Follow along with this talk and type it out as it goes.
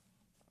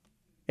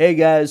Hey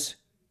guys,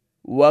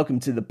 welcome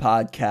to the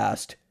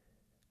podcast.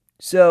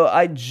 So,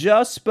 I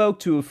just spoke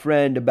to a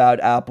friend about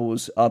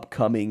Apple's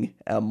upcoming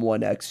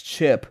M1X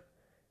chip.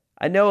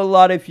 I know a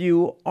lot of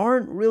you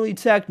aren't really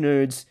tech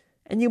nerds,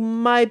 and you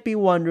might be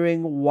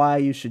wondering why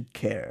you should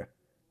care.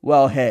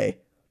 Well, hey,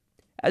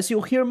 as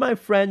you'll hear my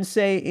friend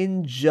say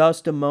in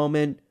just a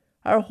moment,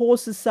 our whole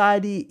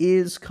society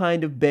is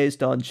kind of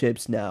based on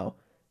chips now,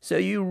 so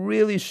you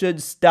really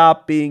should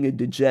stop being a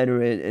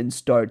degenerate and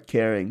start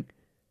caring.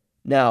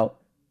 Now,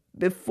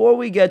 before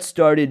we get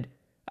started,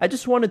 I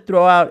just want to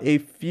throw out a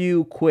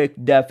few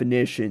quick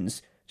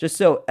definitions just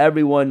so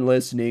everyone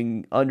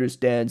listening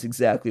understands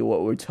exactly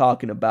what we're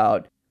talking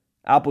about.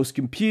 Apple's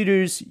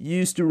computers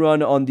used to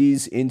run on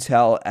these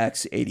Intel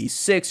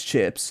x86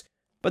 chips,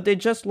 but they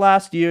just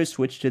last year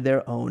switched to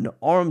their own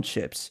ARM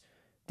chips,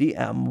 the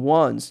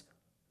M1s.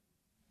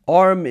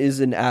 ARM is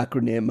an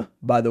acronym,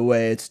 by the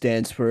way, it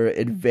stands for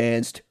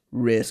Advanced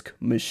RISC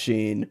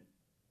Machine.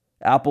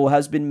 Apple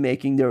has been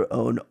making their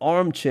own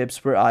ARM chips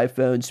for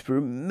iPhones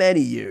for many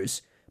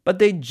years, but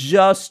they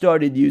just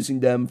started using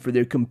them for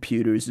their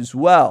computers as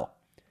well.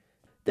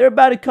 They're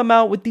about to come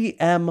out with the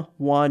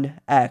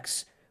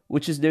M1X,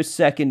 which is their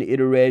second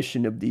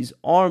iteration of these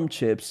ARM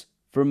chips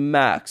for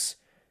Macs.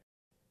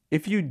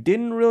 If you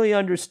didn't really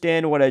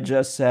understand what I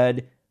just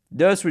said,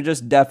 those were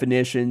just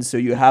definitions so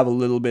you have a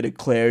little bit of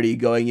clarity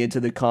going into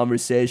the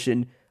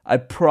conversation. I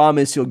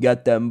promise you'll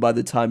get them by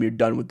the time you're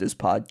done with this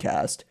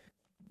podcast.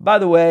 By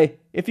the way,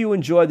 if you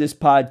enjoy this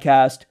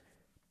podcast,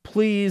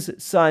 please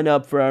sign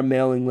up for our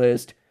mailing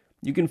list.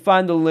 You can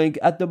find the link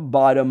at the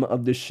bottom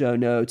of the show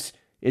notes.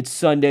 It's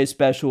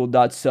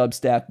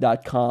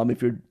sundayspecial.substack.com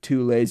if you're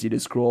too lazy to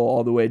scroll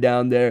all the way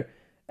down there.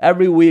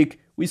 Every week,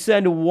 we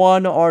send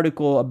one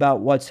article about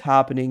what's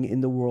happening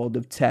in the world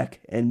of tech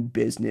and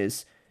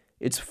business.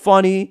 It's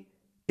funny,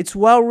 it's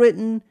well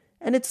written,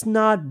 and it's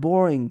not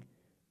boring.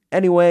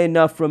 Anyway,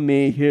 enough from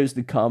me. Here's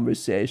the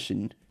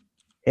conversation.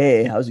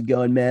 Hey, how's it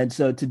going, man?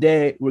 So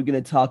today we're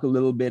going to talk a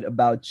little bit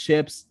about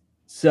chips.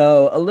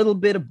 So a little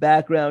bit of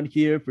background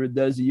here for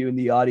those of you in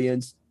the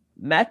audience.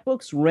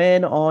 MacBooks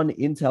ran on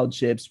Intel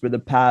chips for the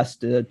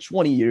past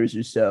 20 years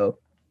or so,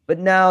 but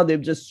now they've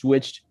just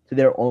switched to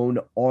their own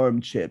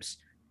ARM chips,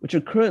 which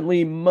are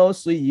currently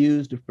mostly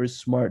used for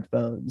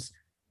smartphones.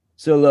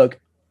 So look,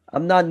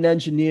 I'm not an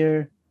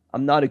engineer,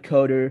 I'm not a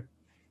coder.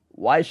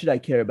 Why should I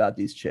care about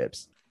these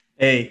chips?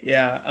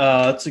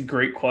 That's a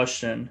great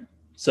question.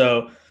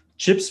 So,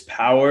 chips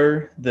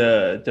power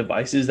the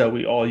devices that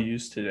we all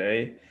use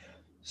today.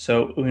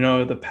 So,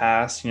 the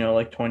past,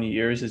 like 20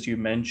 years, as you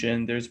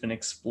mentioned, there's been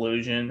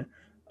explosion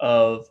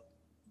of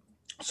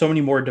so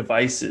many more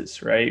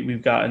devices, right?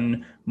 We've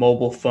gotten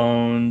mobile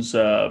phones,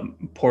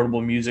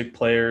 portable music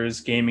players,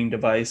 gaming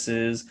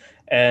devices,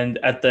 and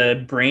at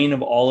the brain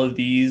of all of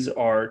these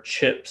are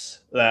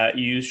chips that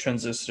use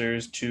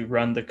transistors to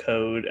run the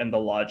code and the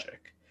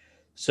logic.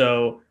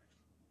 So,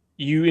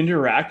 you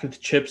interact with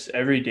chips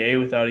every day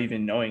without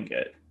even knowing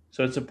it.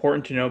 So it's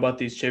important to know about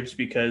these chips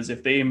because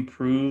if they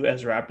improve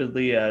as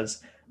rapidly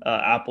as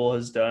Apple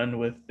has done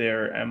with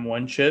their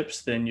M1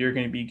 chips, then you're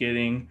going to be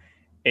getting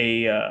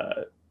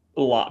a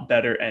lot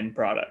better end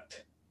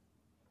product.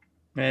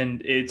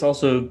 And it's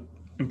also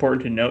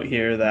important to note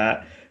here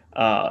that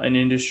in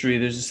industry,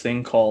 there's this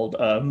thing called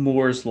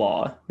Moore's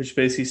Law, which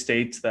basically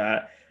states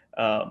that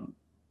um,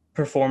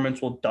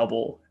 performance will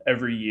double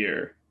every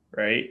year,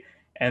 right?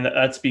 And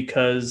that's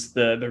because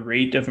the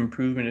rate of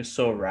improvement is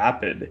so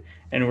rapid,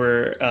 and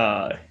we're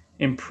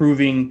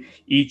improving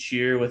each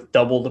year with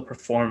double the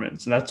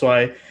performance. And that's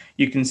why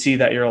you can see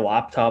that your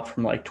laptop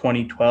from like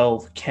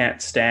 2012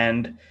 can't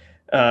stand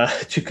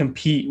to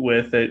compete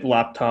with a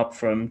laptop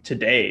from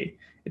today.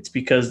 It's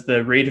because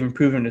the rate of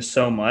improvement is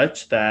so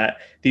much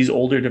that these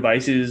older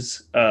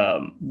devices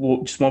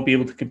just won't be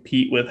able to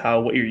compete with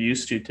what you're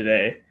used to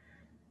today.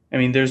 I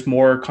mean, there's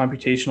more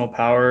computational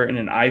power in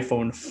an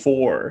iPhone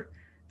 4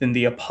 than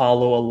the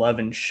Apollo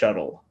 11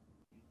 shuttle.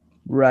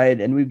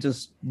 Right, and we've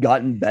just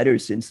gotten better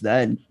since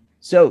then.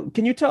 So,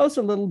 can you tell us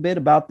a little bit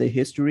about the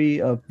history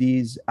of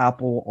these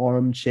Apple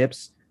ARM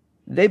chips?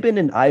 They've been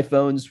in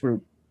iPhones for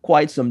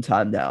quite some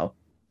time now.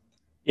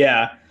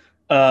 Yeah.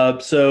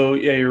 So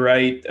you're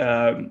right.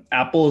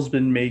 Apple has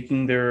been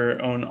making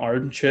their own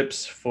ARM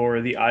chips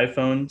for the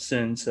iPhone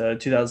since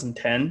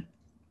 2010.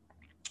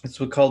 It's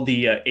what called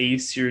the A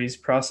series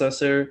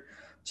processor.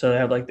 So they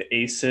have like the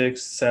A6,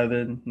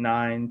 7,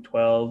 9,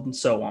 12, and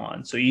so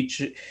on. So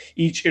each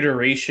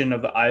iteration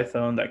of the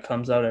iPhone that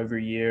comes out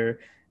every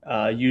year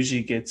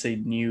usually gets a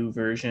new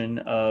version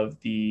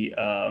of the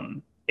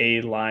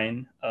A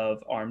line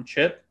of ARM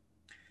chip.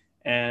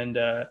 And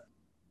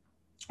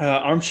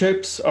ARM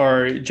chips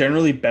are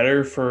generally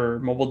better for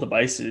mobile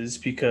devices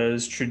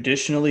because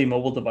traditionally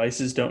mobile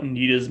devices don't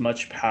need as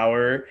much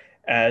power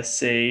as,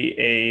 say,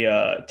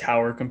 a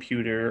tower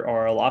computer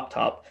or a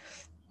laptop.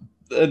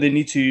 They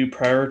need to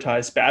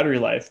prioritize battery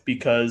life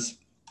because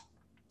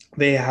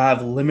they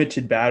have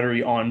limited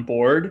battery on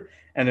board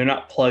and they're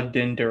not plugged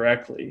in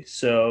directly.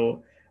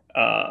 So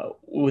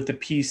With the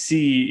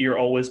PC, you're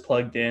always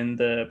plugged in.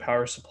 The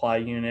power supply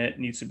unit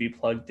needs to be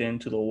plugged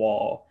into the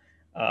wall.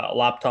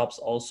 Laptops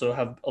also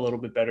have a little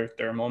bit better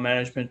thermal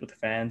management with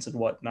fans and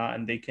whatnot,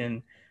 and they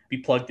can be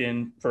plugged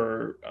in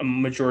for a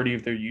majority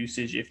of their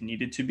usage if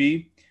needed to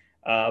be.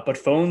 But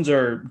phones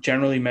are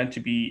generally meant to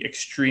be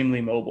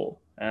extremely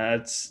mobile.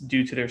 It's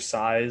due to their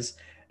size,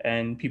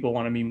 and people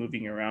want to be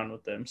moving around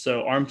with them.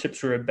 So ARM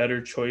chips were a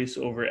better choice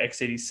over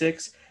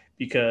x86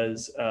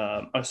 because,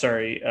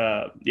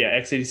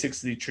 x86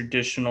 is the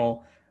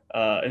traditional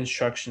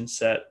instruction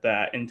set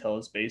that Intel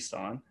is based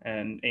on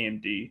and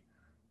AMD.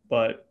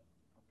 But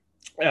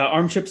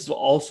ARM chips have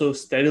also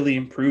steadily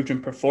improved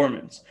in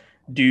performance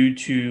due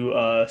to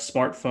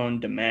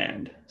smartphone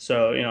demand.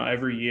 So,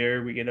 every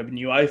year we get a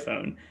new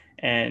iPhone,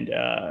 and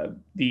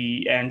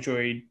the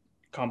Android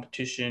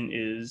competition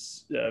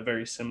is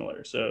very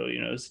similar. So,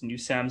 this new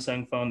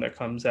Samsung phone that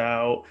comes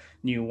out,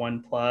 new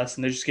OnePlus,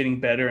 and they're just getting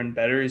better and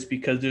better is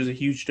because there's a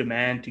huge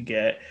demand to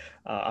get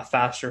a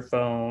faster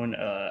phone,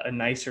 a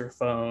nicer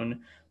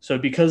phone. So,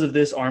 because of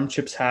this, ARM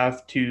chips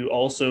have to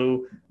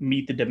also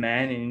meet the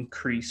demand and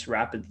increase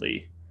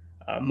rapidly.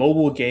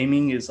 Mobile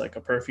gaming is like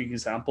a perfect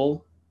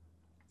example.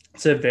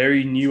 It's a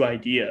very new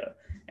idea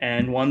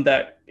and one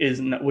that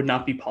would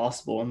not be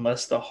possible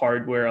unless the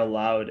hardware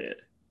allowed it.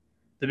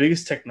 The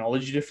biggest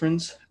technology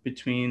difference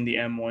between the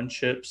M1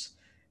 chips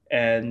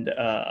and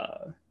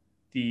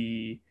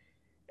the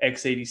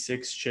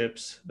x86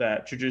 chips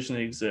that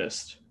traditionally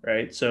exist,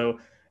 right? So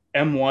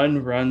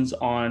M1 runs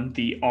on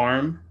the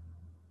ARM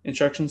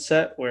instruction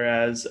set,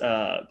 whereas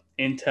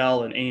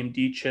Intel and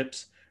AMD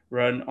chips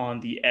run on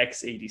the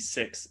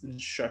x86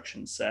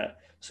 instruction set.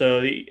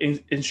 So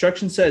the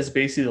instruction set is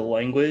basically the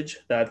language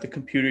that the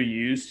computer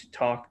used to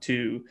talk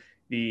to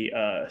the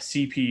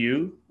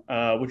CPU,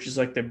 which is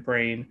like the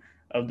brain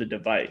of the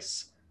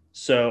device.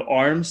 So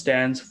ARM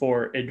stands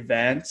for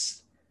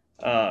Advanced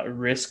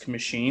RISC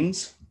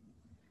Machines,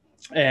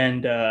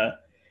 and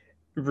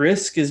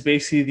RISC is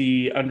basically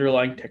the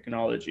underlying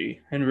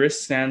technology, and RISC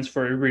stands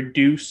for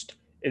Reduced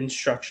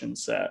Instruction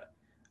Set.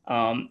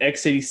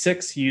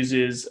 x86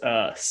 uses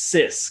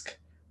CISC,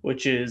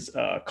 which is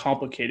a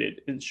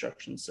complicated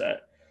instruction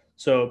set.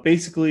 So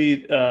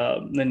basically,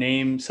 the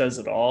name says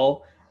it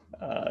all.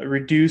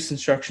 Reduced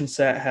instruction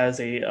set has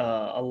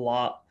a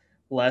lot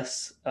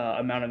less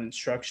amount of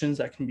instructions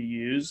that can be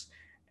used,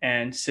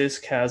 and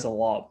CISC has a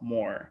lot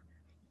more.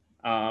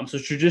 So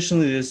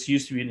traditionally, this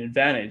used to be an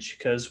advantage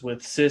because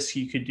with CISC,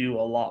 you could do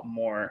a lot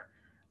more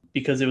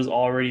because it was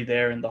already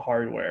there in the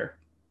hardware.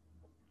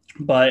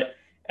 But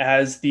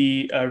as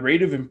the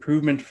rate of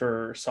improvement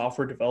for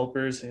software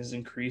developers has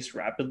increased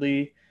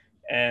rapidly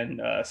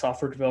and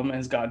software development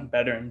has gotten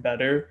better and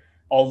better,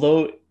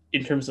 although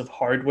in terms of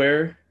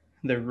hardware,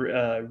 the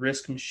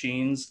RISC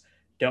machines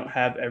don't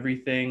have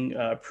everything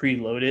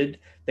preloaded,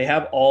 they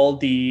have all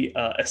the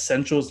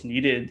essentials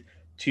needed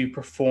to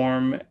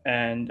perform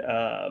and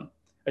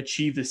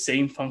achieve the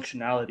same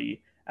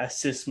functionality as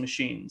CISC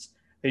machines.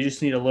 They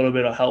just need a little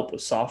bit of help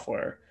with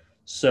software.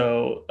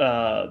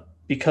 So,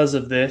 because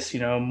of this,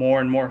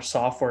 more and more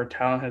software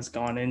talent has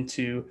gone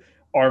into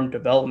ARM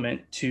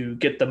development to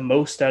get the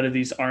most out of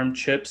these ARM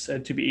chips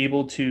and to be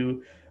able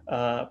to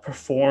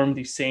perform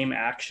the same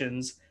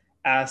actions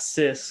as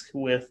CISC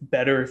with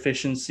better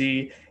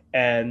efficiency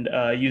and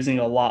using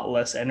a lot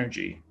less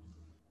energy.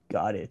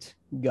 Got it.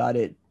 Got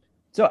it.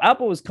 So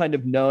Apple was kind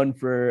of known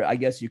for, I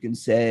guess you can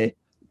say,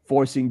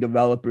 forcing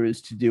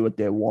developers to do what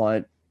they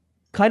want,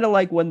 kind of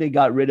like when they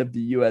got rid of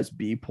the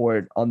USB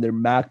port on their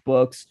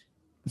MacBooks.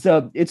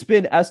 So it's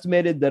been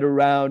estimated that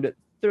around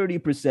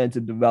 30%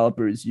 of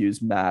developers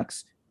use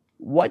Macs.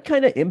 What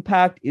kind of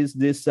impact is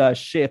this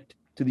shift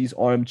to these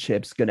ARM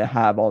chips going to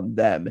have on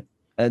them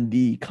and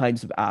the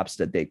kinds of apps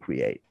that they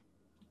create?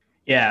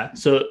 Yeah,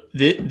 so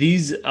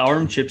these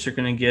ARM chips are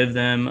going to give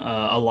them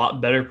a lot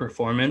better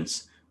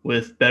performance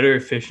with better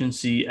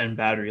efficiency and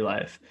battery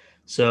life.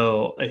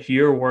 So if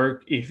you're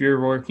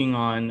working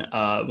on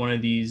one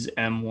of these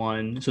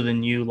M1, so the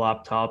new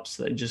laptops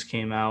that just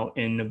came out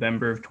in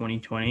November of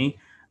 2020,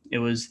 it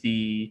was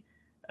the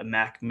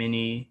Mac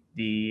Mini,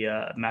 the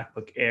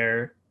MacBook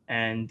Air,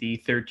 and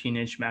the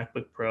 13-inch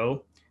MacBook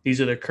Pro.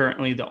 These are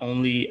currently the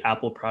only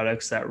Apple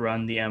products that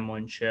run the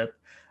M1 chip,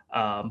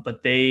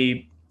 but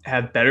they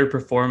have better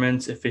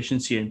performance,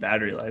 efficiency, and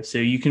battery life. So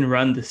you can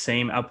run the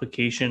same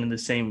application and the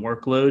same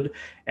workload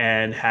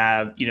and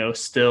have,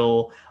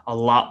 still a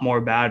lot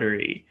more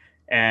battery.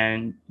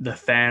 And the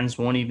fans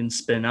won't even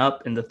spin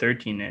up in the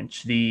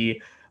 13-inch.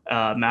 The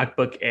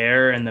MacBook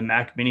Air and the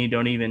Mac Mini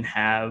don't even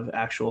have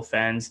actual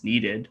fans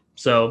needed.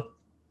 So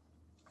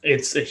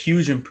it's a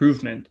huge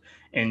improvement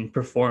in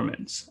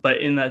performance.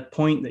 But in that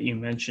point that you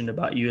mentioned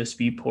about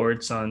USB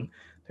ports on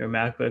their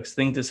MacBooks, I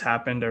think this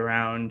happened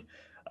around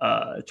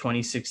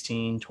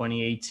 2016,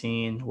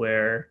 2018,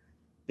 where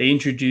they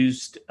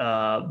introduced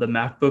the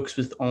MacBooks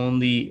with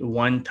only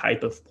one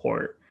type of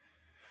port,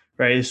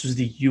 right? This was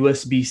the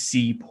USB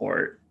C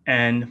port.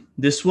 And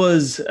this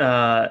was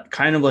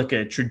kind of like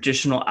a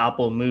traditional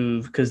Apple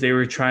move because they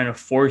were trying to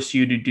force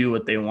you to do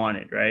what they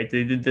wanted, right?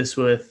 They did this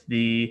with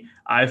the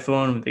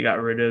iPhone when they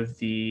got rid of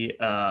the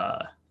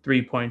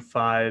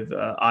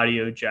 3.5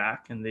 audio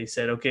jack, and they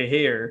said, okay,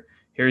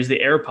 here's the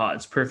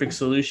AirPods, perfect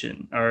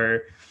solution.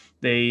 Or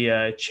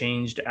they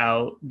changed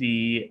out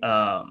the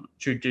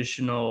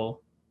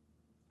traditional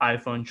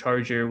iPhone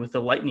charger with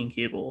the lightning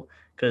cable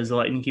because the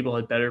lightning cable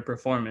had better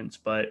performance,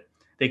 but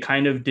they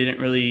kind of didn't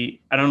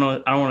really, I don't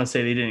want to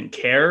say they didn't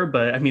care,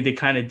 but I mean they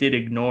kind of did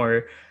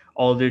ignore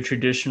all their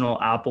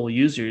traditional Apple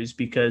users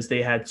because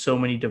they had so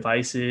many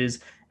devices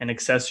and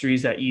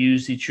accessories that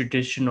use the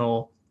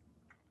traditional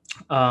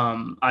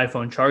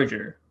iPhone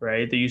charger,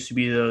 right? There used to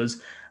be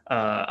those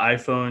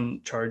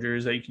iPhone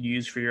chargers that you could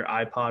use for your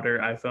iPod or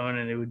iPhone,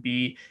 and it would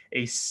be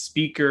a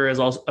speaker as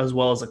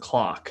well as a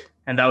clock.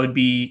 And that would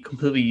be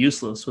completely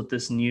useless with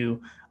this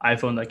new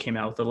iPhone that came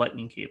out with the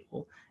lightning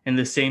cable. In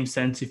the same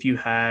sense, if you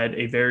had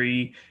a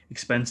very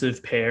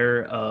expensive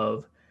pair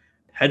of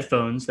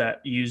headphones that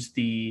use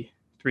the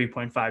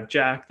 3.5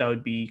 jack, that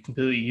would be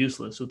completely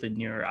useless with the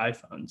newer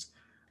iPhones.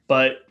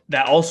 But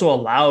that also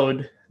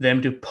allowed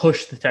them to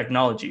push the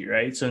technology,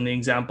 right? So in the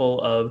example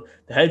of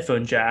the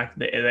headphone jack,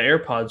 the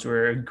AirPods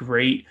were a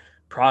great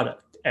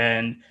product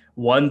and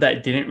one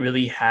that didn't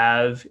really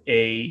have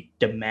a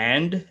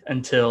demand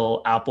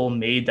until Apple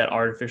made that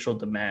artificial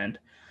demand.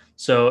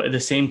 So the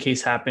same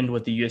case happened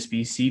with the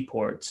USB-C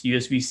ports.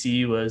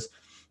 USB-C was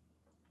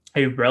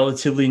a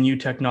relatively new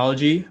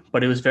technology,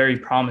 but it was very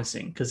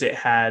promising because it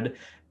had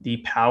the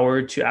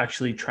power to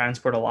actually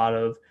transport a lot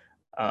of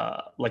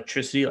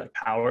electricity, like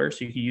power.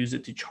 So you could use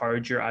it to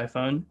charge your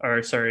iPhone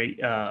or, sorry,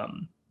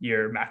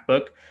 your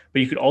MacBook,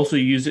 but you could also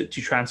use it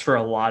to transfer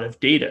a lot of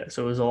data.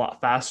 So it was a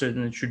lot faster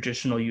than the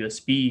traditional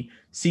USB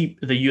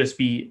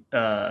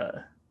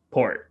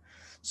port.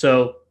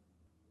 So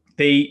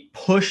they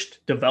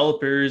pushed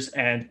developers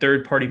and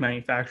third-party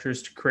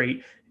manufacturers to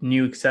create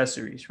new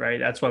accessories, right?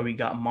 That's why we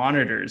got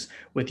monitors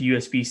with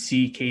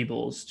USB-C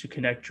cables to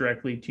connect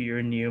directly to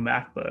your new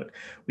MacBook.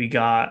 We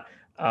got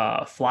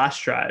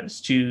flash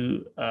drives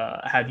to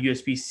have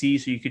USB-C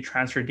so you could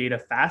transfer data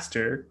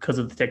faster because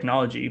of the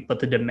technology. But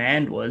the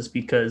demand was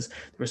because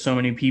there were so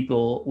many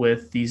people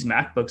with these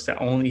MacBooks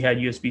that only had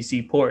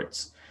USB-C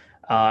ports.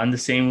 And the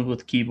same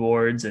with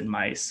keyboards and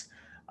mice.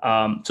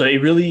 So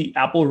it really,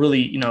 Apple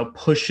really,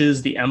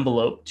 pushes the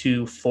envelope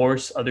to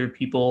force other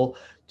people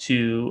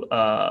to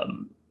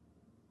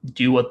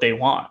do what they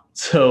want.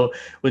 So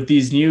with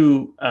these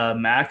new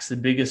Macs, the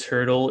biggest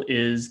hurdle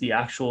is the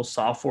actual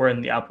software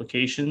and the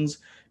applications,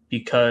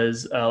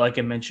 because like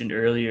I mentioned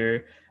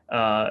earlier,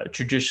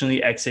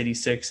 traditionally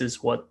x86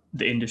 is what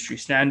the industry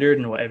standard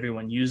and what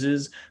everyone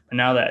uses. But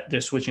now that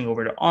they're switching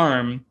over to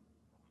ARM,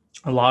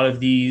 a lot of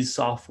these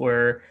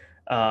software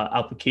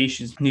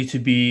applications need to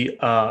be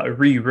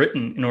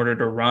rewritten in order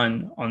to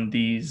run on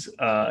these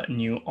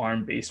new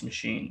ARM-based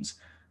machines.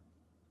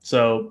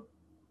 So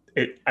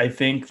I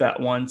think that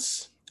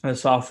once the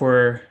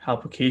software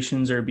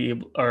applications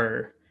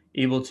are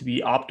able to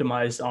be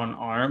optimized on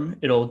ARM,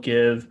 it'll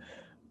give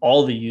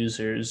all the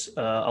users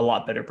a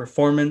lot better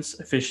performance,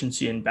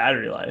 efficiency, and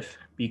battery life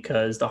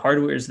because the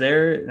hardware is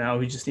there. Now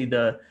we just need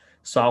the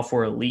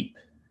software leap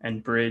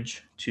and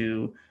bridge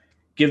to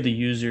give the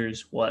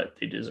users what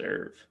they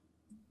deserve.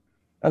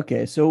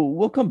 Okay, so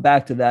we'll come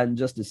back to that in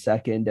just a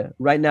second.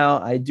 Right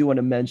now, I do want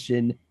to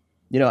mention,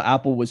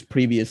 Apple was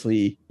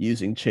previously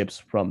using chips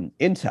from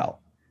Intel.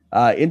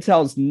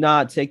 Intel's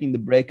not taking the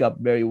breakup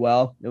very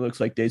well. It looks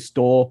like they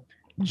stole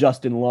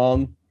Justin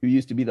Long, who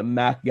used to be the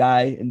Mac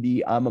guy in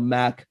the I'm a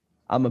Mac,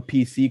 I'm a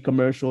PC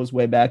commercials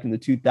way back in the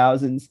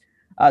 2000s.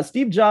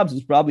 Steve Jobs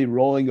is probably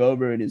rolling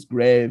over in his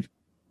grave.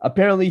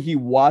 Apparently, he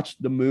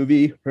watched the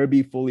movie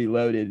Herbie Fully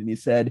Loaded and he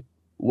said,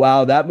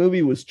 wow, that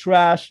movie was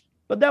trash,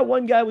 but that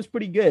one guy was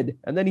pretty good.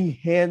 And then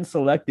he hand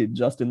selected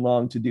Justin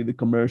Long to do the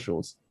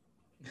commercials.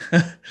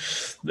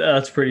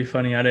 That's pretty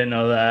funny. I didn't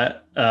know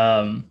that.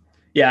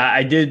 Yeah,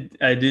 I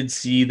did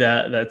see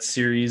that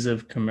series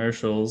of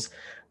commercials.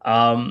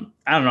 I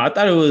don't know. I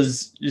thought it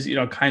was just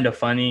kind of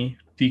funny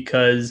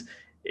because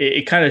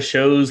it kind of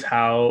shows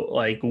how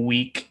like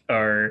weak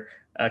or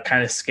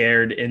kind of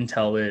scared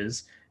Intel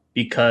is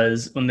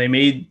because when they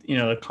made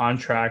the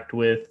contract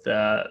with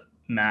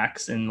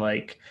Max in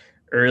like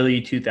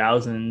early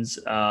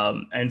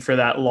 2000s, and for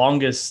that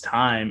longest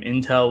time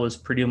Intel was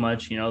pretty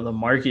much the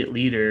market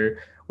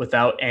leader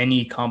without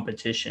any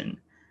competition.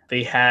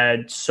 They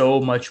had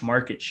so much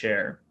market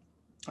share,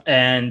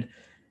 and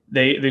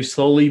they've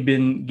slowly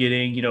been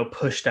getting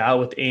pushed out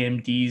with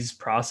AMD's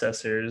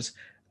processors.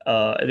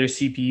 Their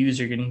CPUs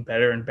are getting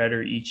better and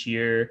better each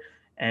year,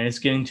 and it's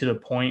getting to the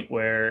point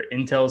where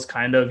Intel's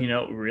kind of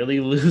really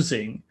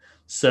losing.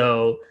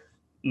 So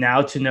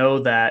now to know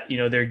that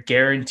they're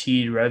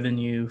guaranteed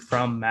revenue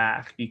from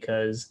Mac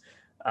because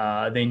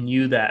they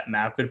knew that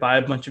Mac would buy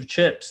a bunch of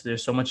chips.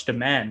 There's so much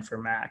demand for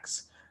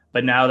Macs.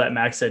 But now that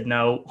Mac said,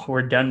 no,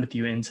 we're done with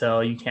you,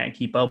 Intel. You can't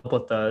keep up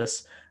with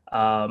us.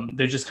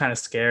 They're just kind of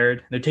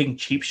scared. They're taking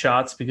cheap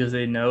shots because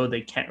they know they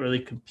can't really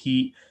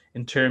compete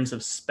in terms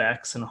of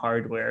specs and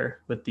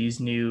hardware with these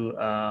new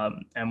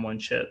M1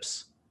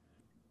 chips.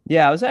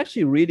 Yeah, I was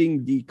actually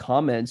reading the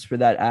comments for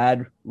that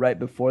ad right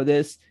before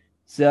this.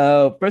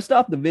 So, first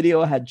off, the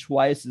video had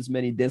twice as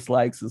many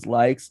dislikes as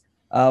likes.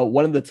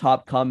 One of the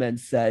top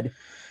comments said,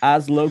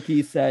 as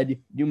Loki said,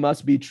 you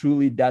must be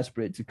truly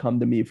desperate to come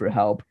to me for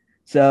help.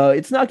 So,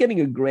 it's not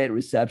getting a great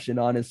reception,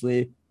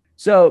 honestly.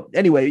 So,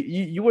 anyway,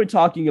 you were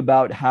talking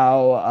about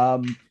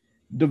how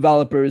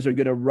developers are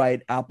going to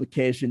write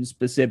applications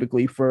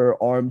specifically for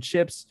ARM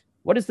chips.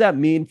 What does that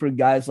mean for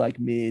guys like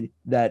me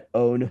that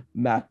own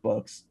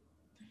MacBooks?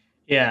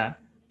 Yeah.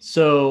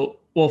 So,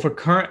 well, for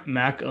current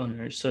Mac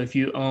owners, so if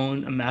you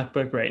own a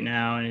MacBook right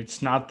now and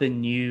it's not the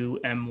new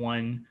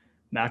M1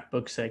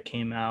 MacBooks that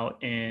came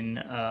out in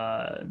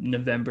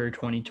November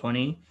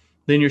 2020,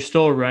 then you're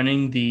still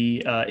running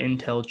the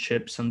Intel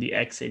chips on the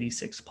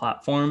x86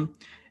 platform,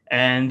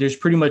 and there's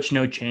pretty much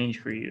no change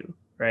for you,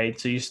 right?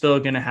 So you're still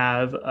going to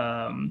have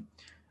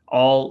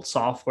all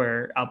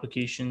software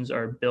applications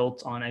are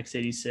built on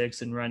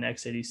x86 and run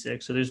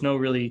x86, so there's no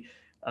really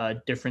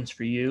difference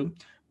for you.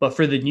 But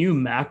for the new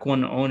Mac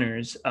One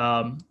owners,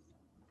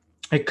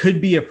 it could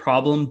be a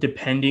problem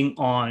depending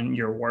on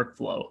your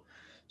workflow.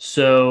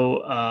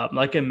 So,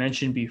 like I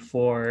mentioned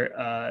before,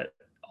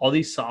 all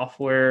these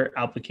software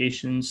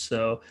applications.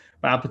 So,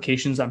 by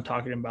applications, I'm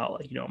talking about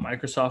like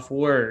Microsoft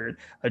Word,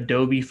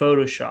 Adobe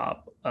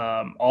Photoshop,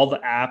 all the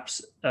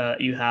apps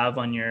you have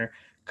on your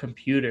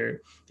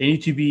computer. They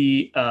need to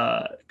be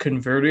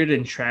converted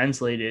and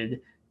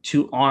translated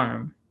to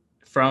ARM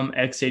from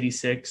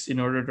x86 in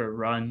order to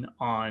run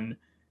on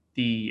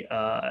the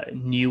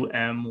new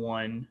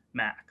M1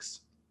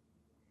 Max.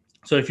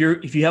 So if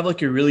you have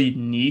like a really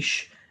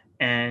niche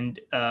and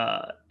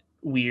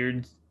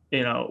weird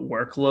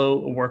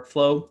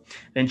workflow,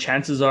 then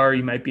chances are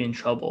you might be in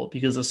trouble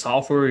because the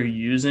software you're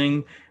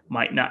using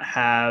might not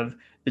have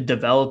the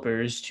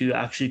developers to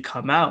actually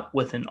come out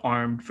with an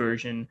armed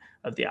version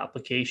of the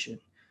application.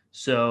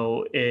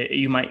 So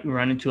you might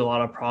run into a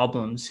lot of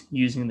problems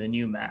using the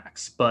new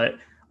Macs. But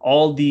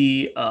all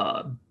the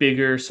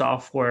bigger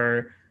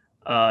software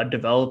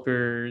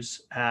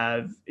developers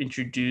have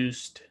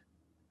introduced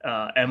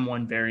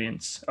M1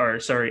 variants, or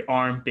sorry,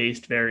 ARM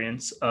based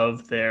variants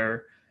of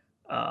their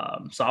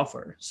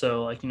software.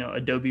 So, like,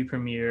 Adobe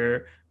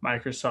Premiere,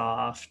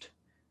 Microsoft,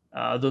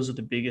 those are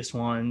the biggest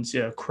ones.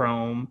 Yeah,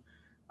 Chrome.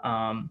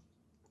 Um,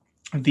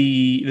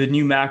 the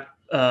new Mac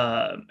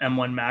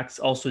M1 Max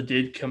also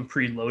did come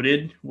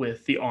preloaded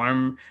with the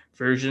ARM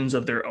versions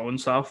of their own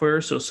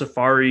software. So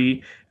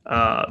Safari,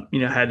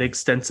 had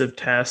extensive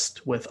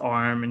tests with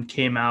ARM and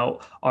came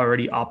out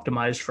already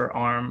optimized for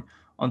ARM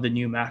on the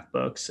new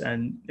MacBooks,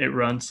 and it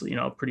runs,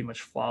 pretty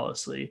much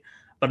flawlessly.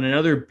 But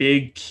another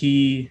big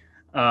key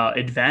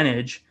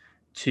advantage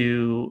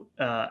to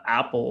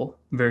Apple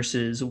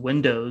versus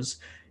Windows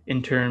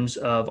in terms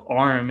of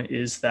ARM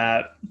is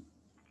that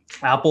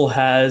Apple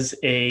has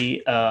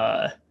a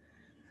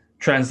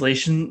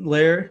translation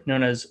layer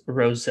known as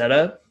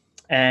Rosetta.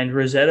 And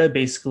Rosetta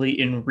basically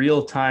in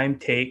real time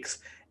takes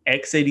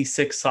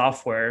x86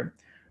 software,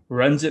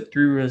 runs it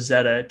through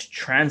Rosetta to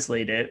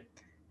translate it,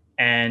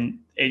 and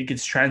it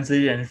gets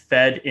translated and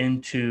fed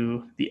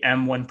into the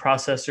M1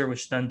 processor,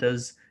 which then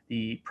does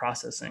the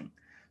processing.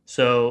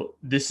 So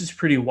this is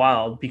pretty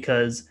wild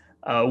because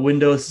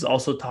Windows has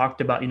also talked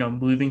about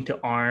moving to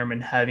ARM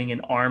and having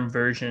an ARM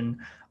version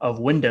of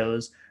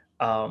Windows,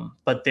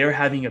 but they're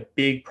having a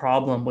big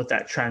problem with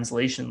that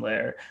translation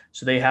layer.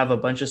 So they have a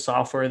bunch of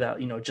software that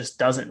just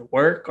doesn't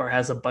work or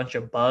has a bunch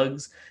of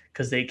bugs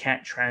because they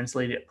can't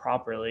translate it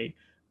properly.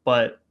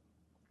 But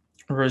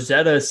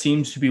Rosetta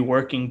seems to be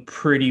working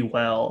pretty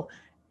well,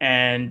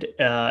 and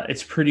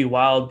it's pretty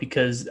wild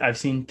because I've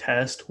seen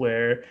tests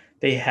where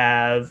they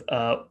have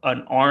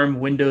an ARM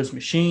Windows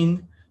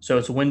machine, so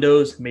it's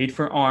Windows made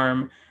for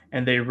ARM,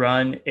 and they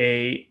run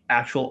a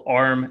actual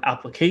ARM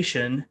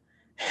application,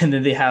 and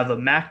then they have a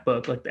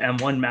MacBook like the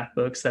M1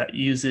 MacBooks that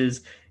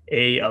uses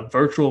a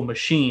virtual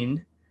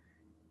machine,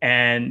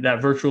 and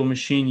that virtual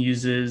machine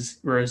uses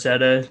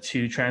Rosetta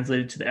to translate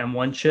it to the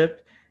M1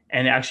 chip,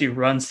 and it actually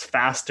runs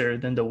faster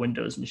than the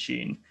Windows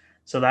machine.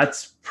 So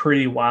that's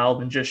pretty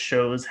wild and just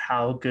shows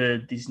how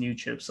good these new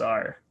chips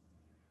are.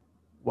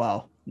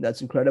 Wow,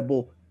 that's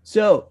incredible.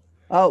 So,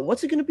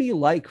 what's it going to be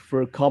like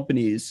for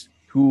companies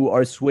who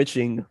are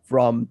switching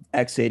from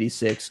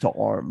x86 to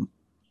ARM?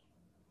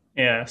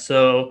 Yeah,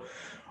 so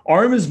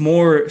ARM is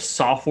more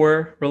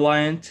software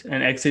reliant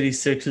and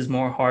x86 is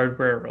more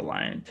hardware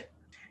reliant.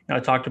 Now, I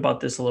talked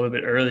about this a little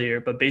bit earlier,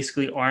 but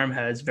basically ARM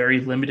has very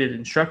limited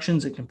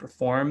instructions it can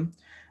perform.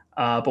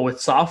 But with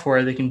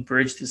software, they can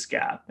bridge this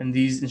gap, and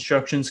these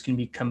instructions can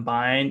be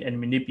combined and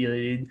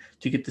manipulated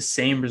to get the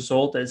same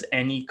result as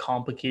any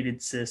complicated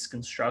CISC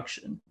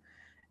instruction.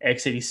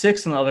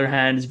 x86, on the other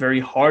hand, is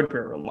very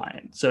hardware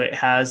reliant. So it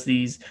has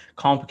these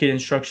complicated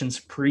instructions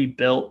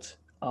pre-built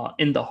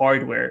in the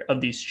hardware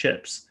of these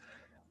chips.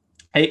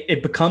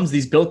 It becomes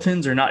these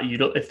built-ins are not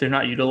if they're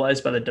not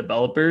utilized by the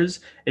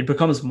developers, it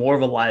becomes more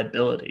of a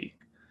liability.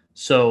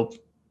 So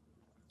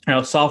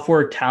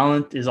Software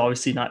talent is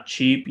obviously not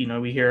cheap.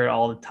 We hear it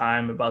all the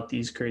time about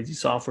these crazy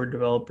software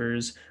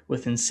developers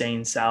with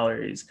insane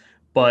salaries,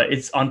 but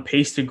it's on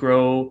pace to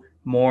grow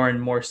more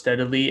and more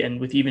steadily and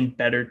with even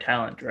better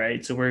talent,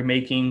 right? So we're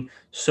making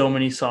so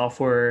many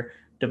software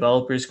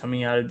developers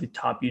coming out of the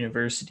top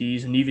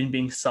universities and even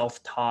being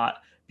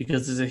self-taught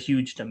because there's a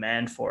huge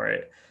demand for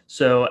it.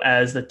 So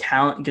as the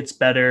talent gets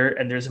better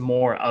and there's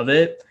more of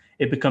it,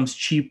 it becomes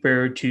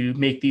cheaper to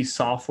make these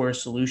software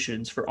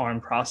solutions for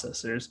ARM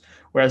processors.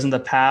 Whereas in the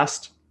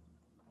past,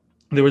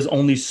 there was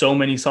only so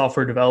many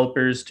software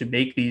developers to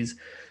make these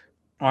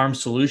ARM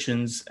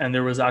solutions, and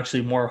there was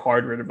actually more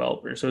hardware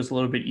developers. So it's a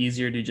little bit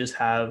easier to just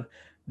have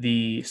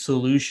the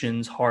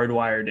solutions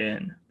hardwired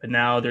in. But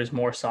now there's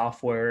more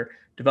software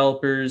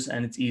developers,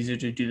 and it's easier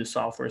to do the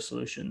software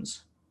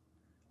solutions.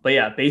 But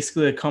yeah,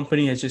 basically, the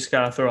company has just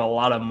got to throw a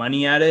lot of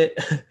money at it,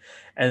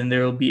 and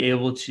they'll be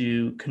able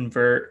to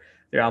convert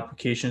their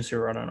applications to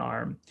run on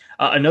ARM.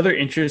 Another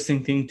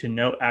interesting thing to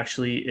note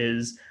actually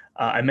is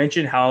I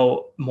mentioned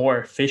how more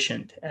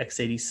efficient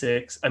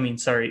x86, I mean,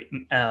 sorry,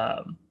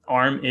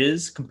 ARM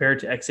is compared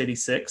to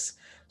x86.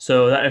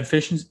 So that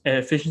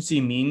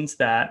efficiency means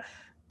that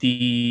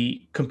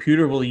the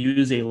computer will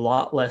use a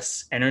lot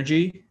less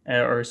energy,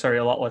 or sorry,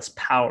 a lot less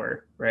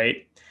power,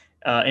 right,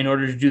 in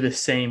order to do the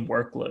same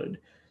workload.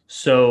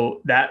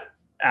 So that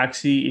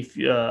actually, if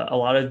a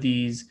lot of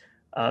these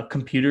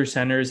computer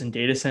centers and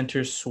data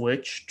centers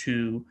switch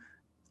to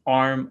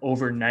ARM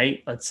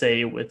overnight, let's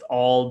say with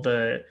all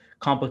the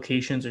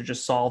complications are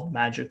just solved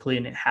magically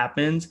and it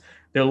happens,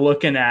 they're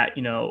looking at,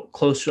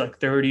 close to like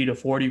 30 to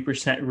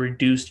 40%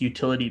 reduced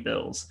utility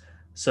bills.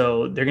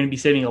 So they're going to be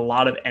saving a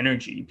lot of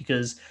energy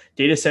because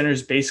data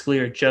centers basically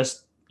are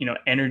just,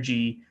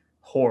 energy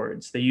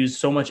hoards. They use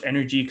so much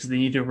energy because they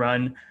need to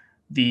run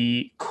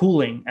the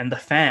cooling and the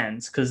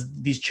fans because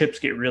these chips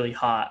get really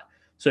hot.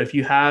 So if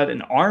you have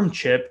an ARM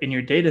chip in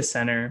your data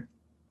center,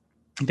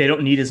 they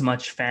don't need as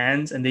much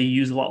fans and they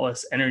use a lot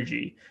less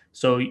energy.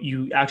 So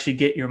you actually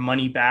get your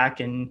money back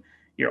and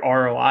your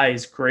ROI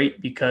is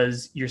great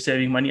because you're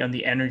saving money on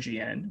the energy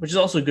end, which is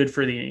also good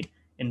for the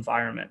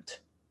environment.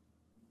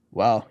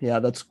 Wow, yeah,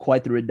 that's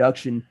quite the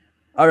reduction.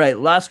 All right,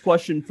 last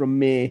question from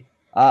me.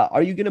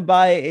 Are you going to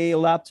buy a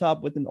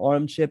laptop with an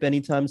ARM chip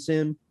anytime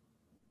soon?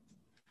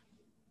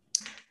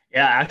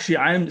 Yeah, actually,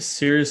 I'm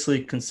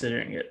seriously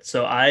considering it.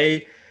 So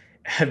I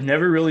have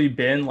never really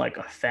been like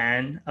a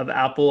fan of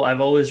Apple.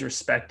 I've always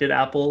respected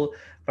Apple,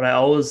 but I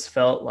always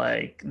felt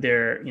like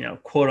their,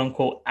 quote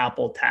unquote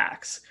Apple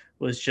tax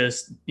was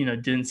just,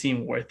 didn't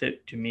seem worth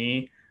it to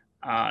me.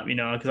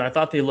 Because I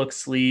thought they looked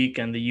sleek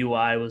and the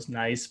UI was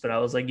nice, but I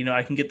was like,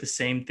 I can get the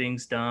same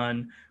things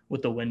done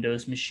with the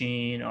Windows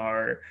machine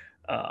or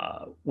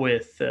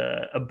with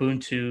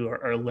Ubuntu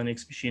or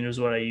Linux machine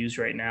is what I use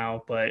right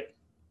now. But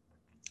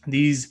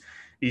these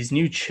these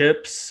new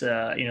chips,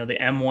 the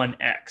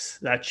M1X,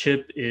 that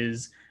chip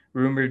is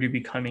rumored to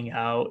be coming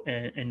out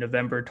in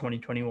November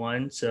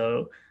 2021.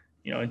 So,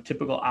 in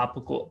typical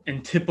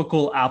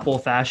Apple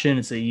fashion,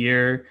 it's a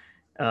year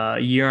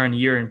on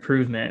year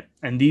improvement,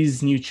 and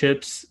these new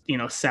chips,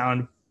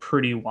 sound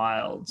pretty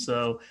wild.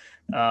 So.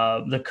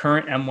 The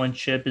current M1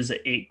 chip is an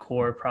 8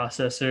 core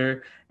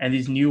processor, and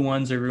these new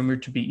ones are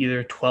rumored to be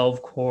either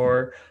 12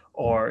 core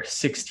or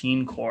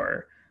 16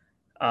 core,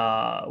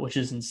 which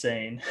is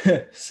insane.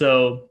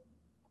 So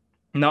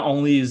not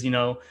only is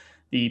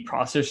the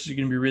processors are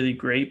going to be really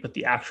great, but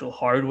the actual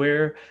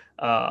hardware.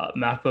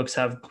 MacBooks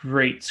have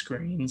great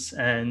screens,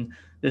 and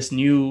this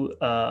new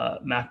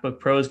MacBook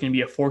Pro is going to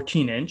be a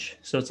 14-inch,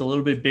 so it's a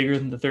little bit bigger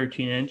than the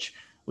 13-inch,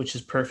 which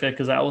is perfect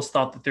because I always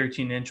thought the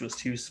 13-inch was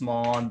too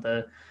small and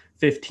the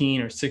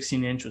 15 or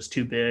 16-inch was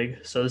too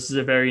big. So this is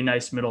a very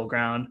nice middle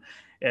ground.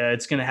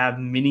 It's going to have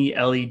mini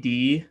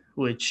LED,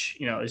 which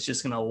is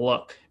just going to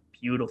look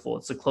beautiful.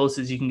 It's the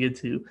closest you can get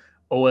to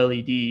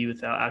OLED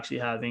without actually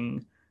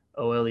having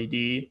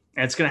OLED,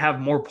 and it's going to have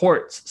more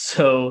ports.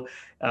 So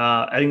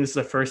I think this is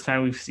the first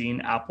time we've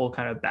seen Apple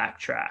kind of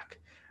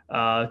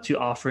backtrack to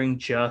offering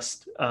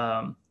just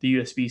the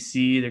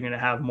USB-C. They're going to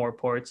have more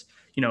ports.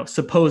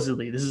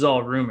 Supposedly, this is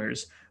all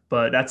rumors,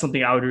 but that's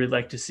something I would really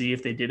like to see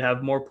if they did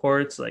have more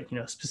ports, like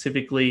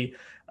specifically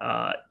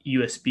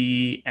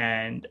USB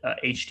and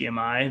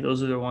HDMI.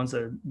 Those are the ones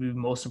that are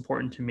most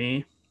important to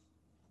me.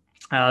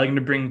 I'm going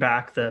to bring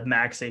back the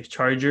MagSafe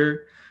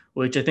charger,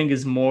 which I think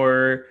is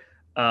more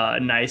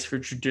nice for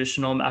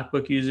traditional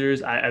MacBook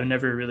users. I've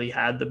never really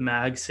had the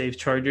MagSafe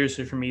charger,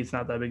 so for me, it's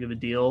not that big of a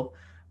deal.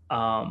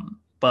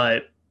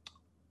 But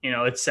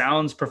it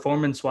sounds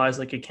performance wise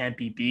like it can't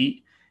be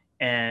beat,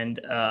 and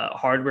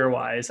hardware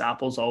wise,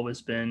 Apple's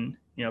always been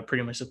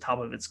pretty much the top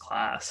of its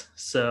class.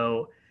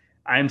 So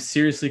I'm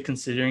seriously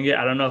considering it.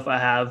 I don't know if I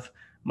have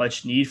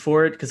much need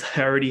for it because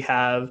I already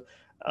have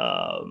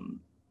um,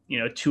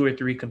 2 or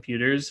 3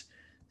 computers.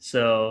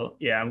 So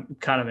yeah, I'm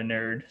kind of a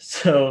nerd.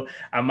 So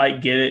I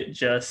might get it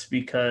just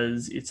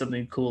because it's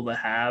something cool to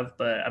have,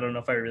 but I don't know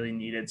if I really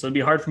need it. So it'd be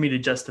hard for me to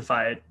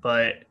justify it.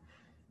 But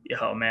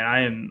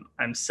man,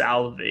 I'm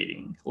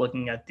salivating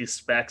looking at the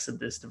specs of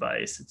this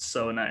device. It's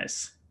so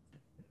nice.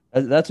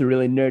 That's a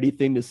really nerdy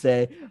thing to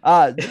say.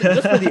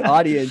 Just for the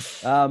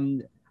audience,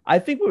 I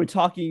think we were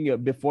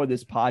talking before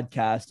this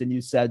podcast, and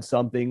you said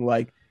something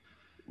like,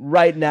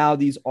 right now,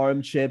 these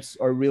ARM chips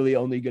are really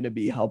only going to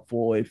be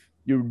helpful if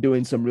you're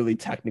doing some really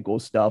technical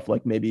stuff,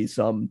 like maybe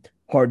some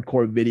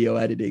hardcore video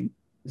editing.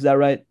 Is that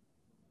right?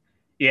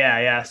 Yeah,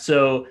 yeah.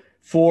 So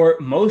for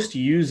most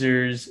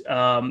users,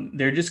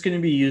 they're just going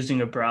to be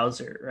using a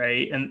browser,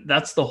 right? And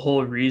that's the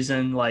whole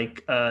reason.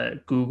 Like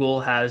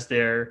Google has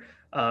their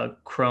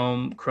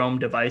Chrome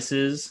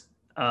devices.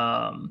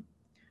 Um,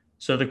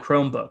 so the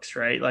Chromebooks,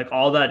 right? Like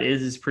all that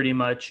is pretty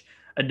much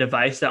a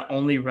device that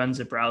only runs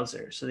a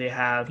browser. So they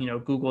have,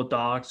 Google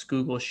Docs,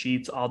 Google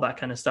Sheets, all that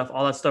kind of stuff.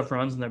 All that stuff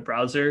runs in the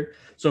browser.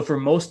 So for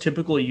most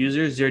typical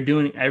users, they're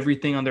doing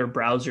everything on their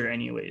browser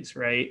anyways,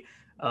 right?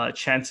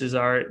 Chances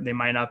are they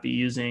might not be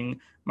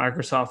using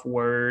Microsoft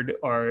Word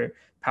or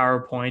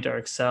PowerPoint or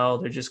Excel.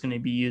 They're just going to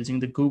be using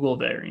the Google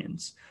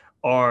variants,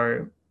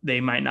 or they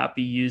might not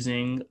be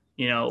using,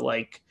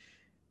 like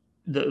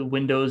the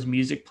Windows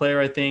music player,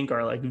 I think,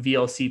 or like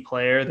VLC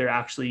player. They're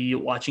actually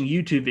watching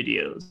YouTube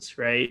videos,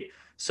 right?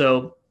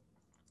 So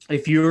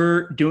if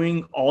you're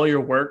doing all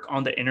your work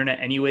on the internet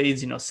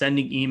anyways,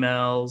 sending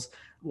emails,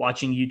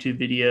 watching YouTube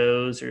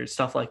videos or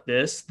stuff like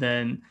this,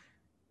 then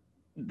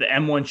the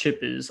M1 chip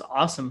is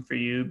awesome for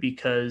you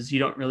because you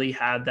don't really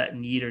have that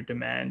need or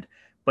demand.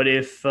 But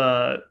if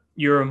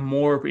you're a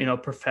more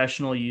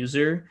professional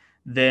user,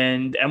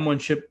 then the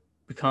M1 chip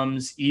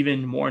becomes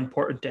even more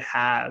important to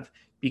have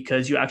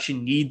because you actually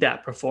need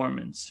that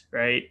performance,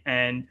 right?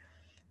 And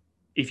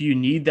if you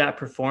need that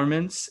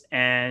performance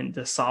and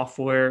the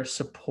software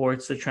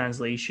supports the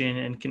translation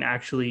and can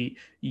actually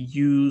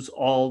use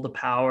all the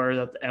power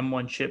that the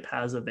M1 chip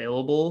has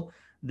available,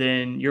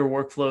 then your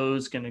workflow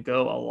is going to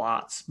go a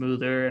lot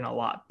smoother and a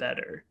lot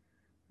better,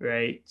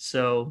 right?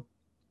 So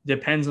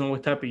depends on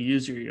what type of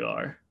user you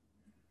are.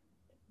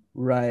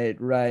 Right,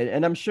 right.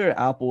 And I'm sure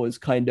Apple is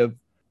kind of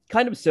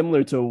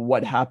similar to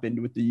what happened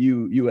with the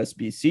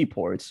USB-C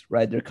ports,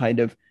 right? They're kind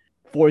of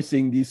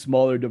forcing these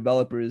smaller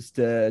developers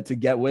to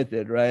get with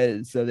it,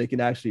 right? So they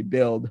can actually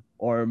build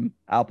ARM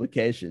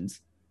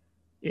applications.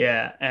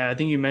 Yeah, and I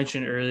think you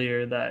mentioned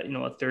earlier that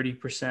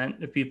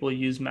 30% of people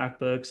use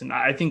MacBooks, and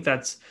I think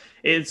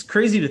it's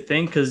crazy to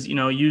think because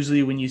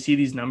usually when you see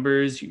these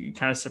numbers, you're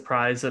kind of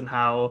surprised at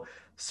how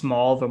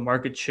small of a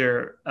market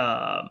share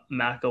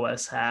Mac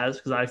OS has.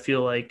 Because I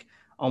feel like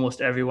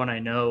almost everyone I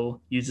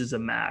know uses a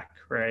Mac,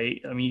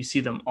 right? I mean, you see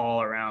them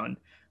all around,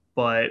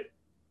 but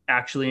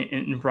actually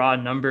in raw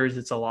numbers,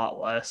 it's a lot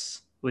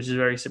less, which is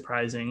very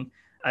surprising.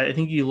 I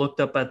think you looked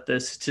up at the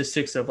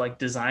statistics of like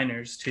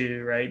designers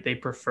too, right? They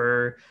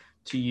prefer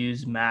to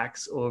use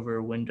Macs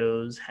over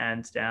Windows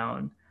hands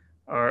down,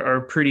 or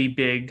a pretty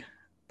big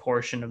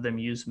portion of them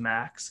use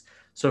Macs.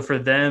 So for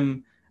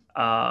them,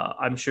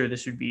 I'm sure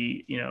this would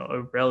be,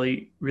 a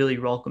really, really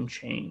welcome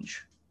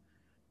change.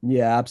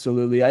 Yeah,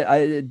 absolutely.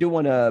 I do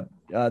want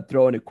to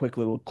throw in a quick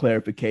little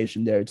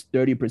clarification there. It's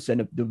 30%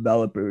 of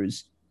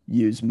developers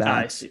use I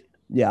Macs. see.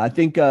 Yeah, I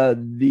think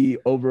the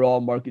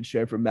overall market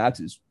share for Macs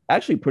is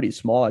actually pretty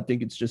small. I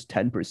think it's just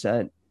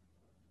 10%.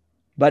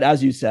 But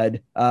as you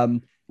said,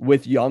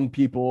 with young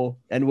people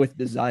and with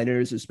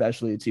designers,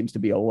 especially, it seems to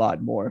be a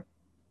lot more.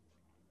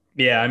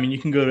 Yeah, I mean, you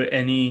can go to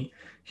any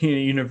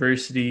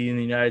university in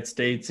the United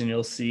States and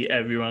you'll see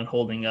everyone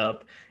holding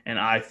up an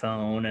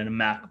iPhone and a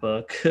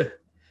MacBook,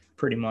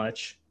 pretty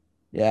much.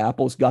 Yeah,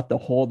 Apple's got the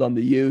hold on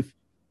the youth.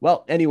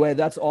 Well, anyway,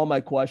 that's all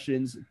my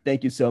questions.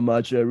 Thank you so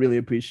much. I really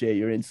appreciate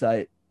your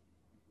insight.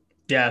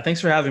 Yeah,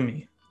 thanks for having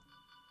me.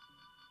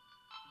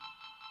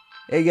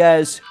 Hey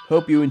guys,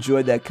 hope you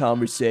enjoyed that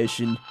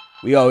conversation.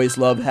 We always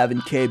love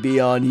having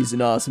KB on, he's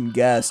an awesome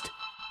guest.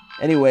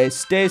 Anyway,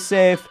 stay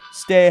safe,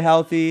 stay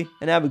healthy,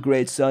 and have a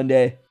great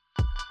Sunday.